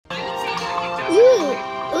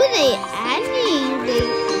they adding?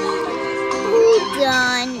 Hold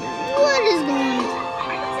on. What is going on?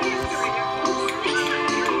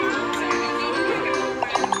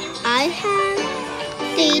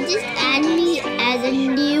 They just add me as a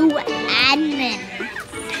new admin.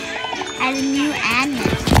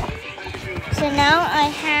 So now I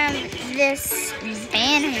have this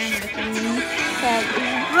banner thing that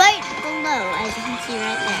is right below, as you can see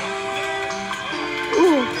right there.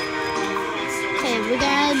 Ooh. Okay, we're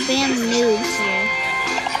gonna ban noobs here.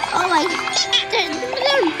 Oh,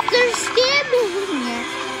 they're scamming here.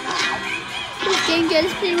 This game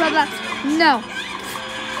gets free Roblox. No.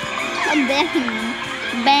 I'm banning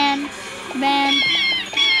them.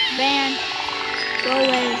 Ban. Go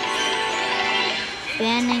away.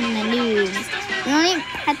 Banning the noobs. We don't even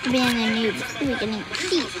have to ban the noobs. We can eat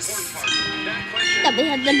sheets. But we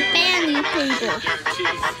have to ban these people.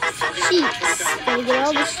 Sheets. Gotta get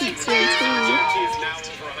all the sheets here too.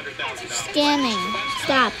 Scamming.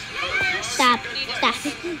 Stop.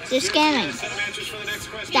 They're scamming.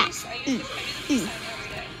 Stop.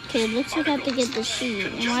 Okay, looks like I have to get the sheet.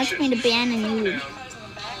 It wants me to ban a noob.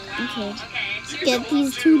 Okay. Get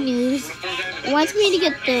these two noobs. It wants me to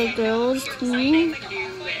get the girls too.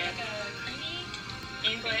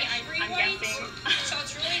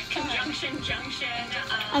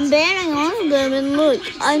 I'm banning all of them, and look,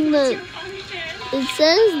 it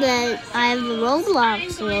says that I have the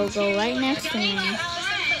Roblox logo right next to me.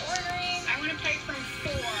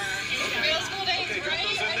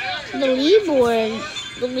 The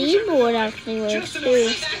lead board actually works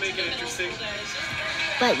too.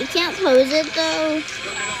 But you can't close it though,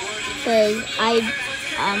 because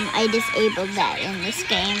I disabled that in this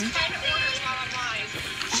game.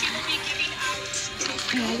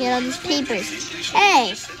 I get all these papers.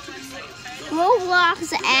 Hey,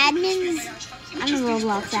 Roblox admins. I'm a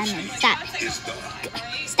Roblox admin.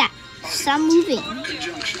 Stop moving.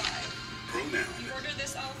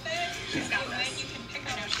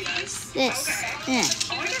 This.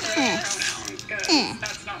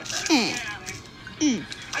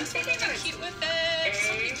 I'm thinking about cute with this.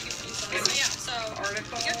 So yeah, so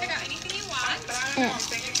you can pick out anything you want.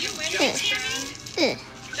 You win.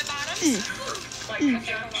 The bottoms.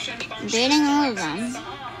 I'm banning all of them.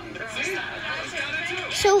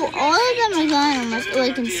 So all of them are gone almost. Oh,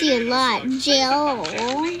 I can see a lot. Jail.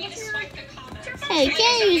 Hey, you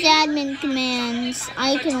can't use admin commands.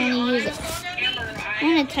 I can only use it. I'm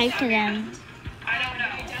gonna type to them.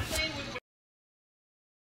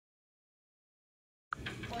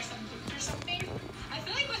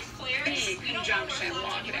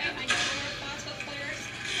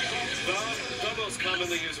 The most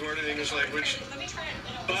commonly used word in the English language,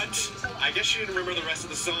 but I guess you didn't remember the rest of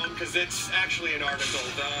the song because it's actually an article.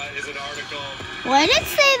 Is an article. Why did it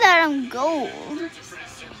say that I'm gold?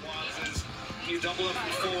 You double up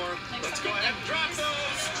before. Let's go ahead and drop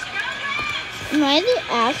those. Am I the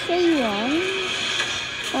actually one?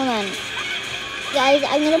 Hold on. Guys,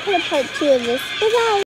 I'm going to put a part 2 of this. Bye-bye.